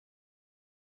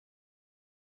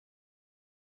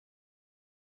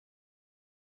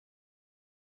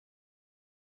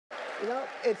You know,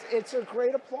 it's a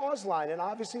great applause line, and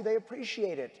obviously they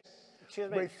appreciate it.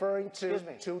 Excuse me. Referring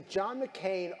to John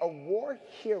McCain, a war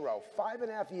hero,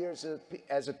 5.5 years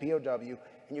as a POW,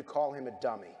 and you call him a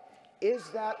dummy. Is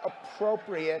that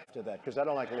appropriate? To that, because I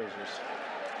don't like losers.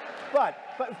 But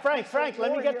Frank,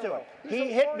 let me get to it.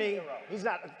 He hit me. Hero. He's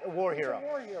not a war hero. He's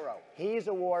a war hero. He's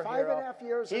a war hero. 5.5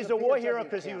 years. He's a war hero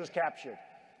because he was captured.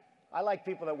 I like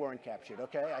people that weren't captured,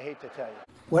 okay? I hate to tell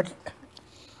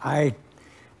you.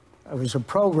 I was a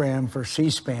program for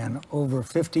C-SPAN over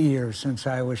 50 years since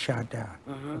I was shot down,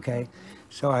 okay?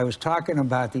 So I was talking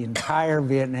about the entire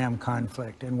Vietnam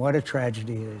conflict and what a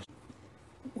tragedy it is.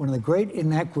 One of the great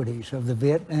inequities of the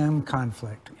Vietnam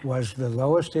conflict was the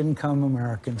lowest income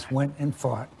Americans went and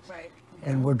fought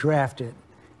and were drafted.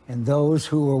 And those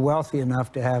who were wealthy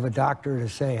enough to have a doctor to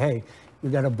say, hey, you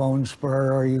got a bone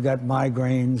spur or you got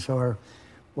migraines or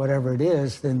whatever it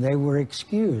is, then they were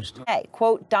excused. Hey,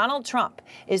 quote, Donald Trump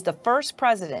is the first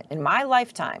president in my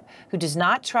lifetime who does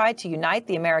not try to unite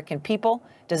the American people,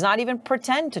 does not even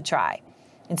pretend to try.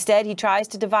 Instead, he tries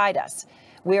to divide us.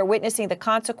 We are witnessing the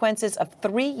consequences of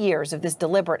 3 years of this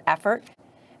deliberate effort.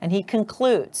 And he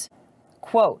concludes,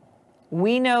 quote,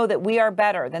 we know that we are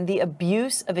better than the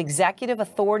abuse of executive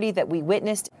authority that we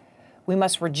witnessed. We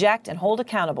must reject and hold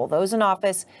accountable those in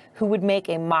office who would make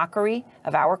a mockery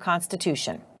of our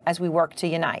Constitution as we work to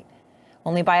unite.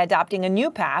 Only by adopting a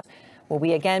new path will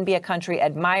we again be a country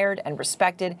admired and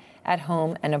respected at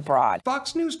home and abroad.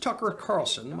 Fox News' Tucker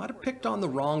Carlson might have picked on the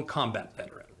wrong combat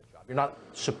veteran. You're not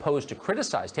supposed to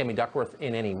criticize Tammy Duckworth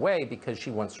in any way because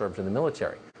she once served in the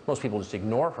military. Most people just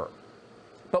ignore her.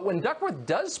 But when Duckworth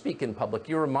does speak in public,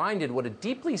 you're reminded what a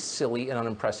deeply silly and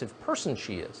unimpressive person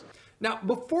she is. Now,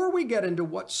 before we get into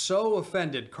what so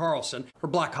offended Carlson, her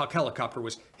Black Hawk helicopter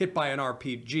was hit by an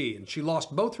RPG and she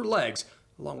lost both her legs,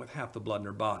 along with half the blood in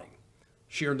her body.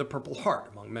 She earned the Purple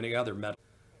Heart, among many other medals.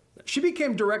 She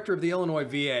became director of the Illinois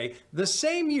VA the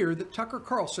same year that Tucker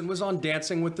Carlson was on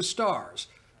Dancing with the Stars.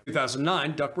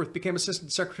 2009, Duckworth became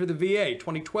Assistant Secretary of the VA.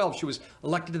 2012, she was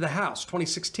elected to the House.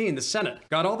 2016, the Senate.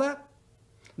 Got all that?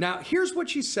 Now, here's what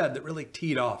she said that really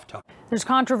teed off Tucker. There's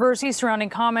controversy surrounding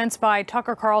comments by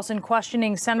Tucker Carlson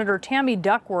questioning Senator Tammy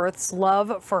Duckworth's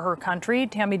love for her country.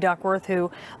 Tammy Duckworth,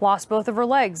 who lost both of her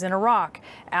legs in Iraq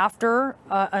after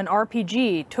an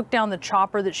RPG took down the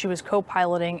chopper that she was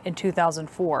co-piloting in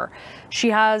 2004.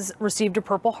 She has received a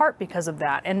Purple Heart because of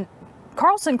that. And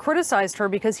Carlson criticized her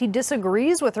because he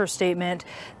disagrees with her statement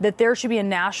that there should be a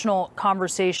national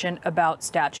conversation about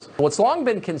statues. Well, it's long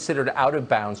been considered out of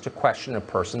bounds to question a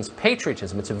person's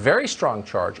patriotism. It's a very strong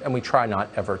charge, and we try not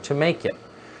ever to make it.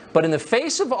 But in the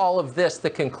face of all of this, the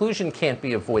conclusion can't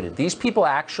be avoided. These people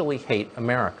actually hate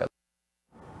America.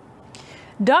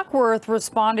 Duckworth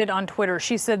responded on Twitter.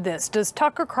 She said this: does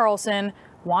Tucker Carlson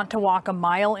want to walk a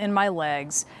mile in my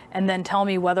legs and then tell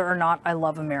me whether or not I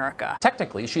love America?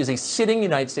 Technically, she is a sitting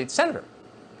United States senator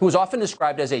who is often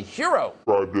described as a hero.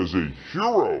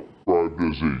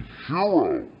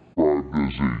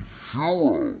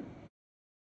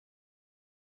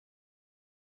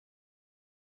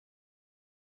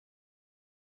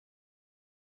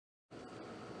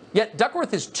 Yet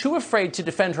Duckworth is too afraid to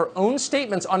defend her own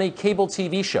statements on a cable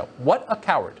TV show. What a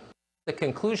coward. The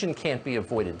conclusion can't be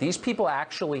avoided. These people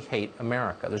actually hate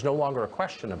America. There's no longer a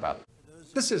question about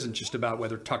it. This isn't just about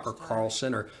whether Tucker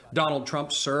Carlson or Donald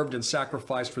Trump served and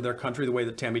sacrificed for their country the way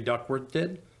that Tammy Duckworth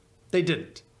did. They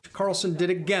didn't. Carlson did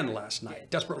again last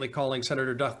night, desperately calling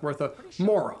Senator Duckworth a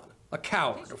moron, a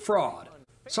coward, a fraud,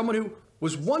 someone who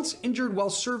was once injured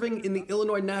while serving in the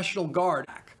Illinois National Guard.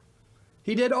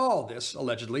 He did all this,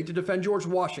 allegedly, to defend George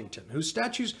Washington, whose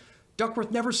statues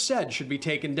Duckworth never said should be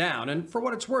taken down, and for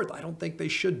what it's worth, I don't think they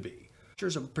should be.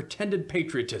 Pictures of pretended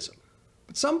patriotism.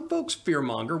 But some folks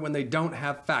fearmonger when they don't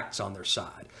have facts on their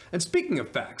side. And speaking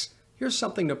of facts, here's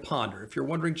something to ponder if you're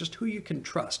wondering just who you can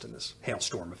trust in this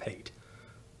hailstorm of hate.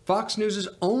 Fox News'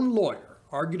 own lawyer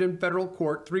argued in federal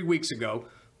court 3 weeks ago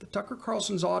that Tucker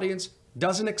Carlson's audience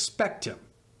doesn't expect him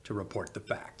to report the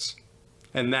facts.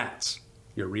 And that's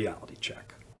your reality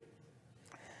check.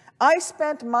 I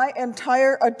spent my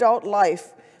entire adult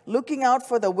life looking out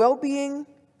for the well-being,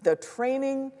 the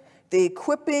training, the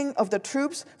equipping of the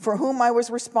troops for whom I was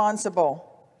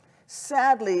responsible.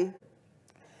 Sadly,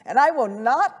 and I will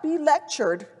not be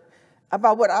lectured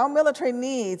about what our military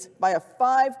needs by a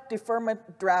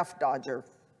 5-deferment draft dodger.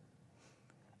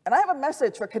 And I have a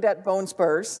message for Cadet Bone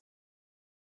Spurs.